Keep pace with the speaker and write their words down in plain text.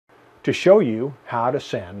to show you how to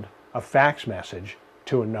send a fax message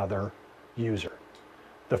to another user.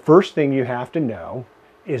 The first thing you have to know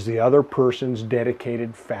is the other person's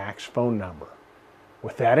dedicated fax phone number.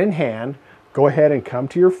 With that in hand, go ahead and come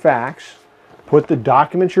to your fax, put the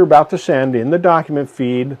documents you're about to send in the document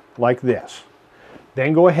feed like this.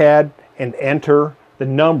 Then go ahead and enter the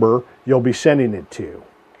number you'll be sending it to.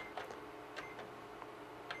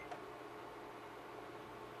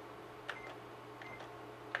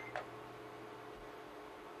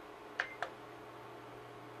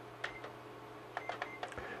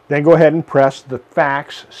 Then go ahead and press the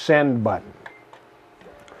fax send button.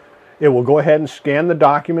 It will go ahead and scan the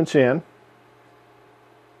documents in.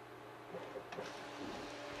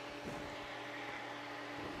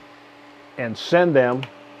 And send them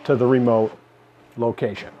to the remote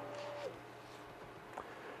location.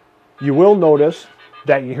 You will notice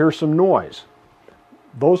that you hear some noise.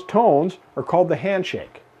 Those tones are called the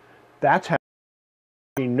handshake. That's how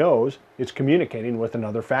the machine knows it's communicating with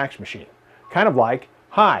another fax machine. Kind of like,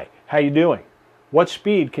 "Hi, how you doing? What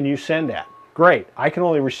speed can you send at? Great, I can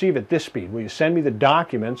only receive at this speed. Will you send me the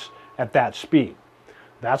documents at that speed?"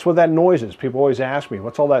 That's what that noise is. People always ask me,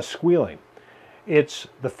 what's all that squealing? It's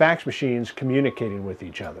the fax machines communicating with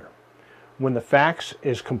each other. When the fax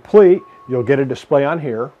is complete, you'll get a display on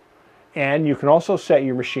here, and you can also set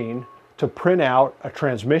your machine to print out a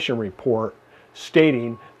transmission report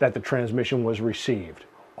stating that the transmission was received.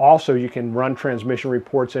 Also, you can run transmission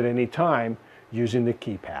reports at any time using the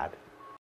keypad.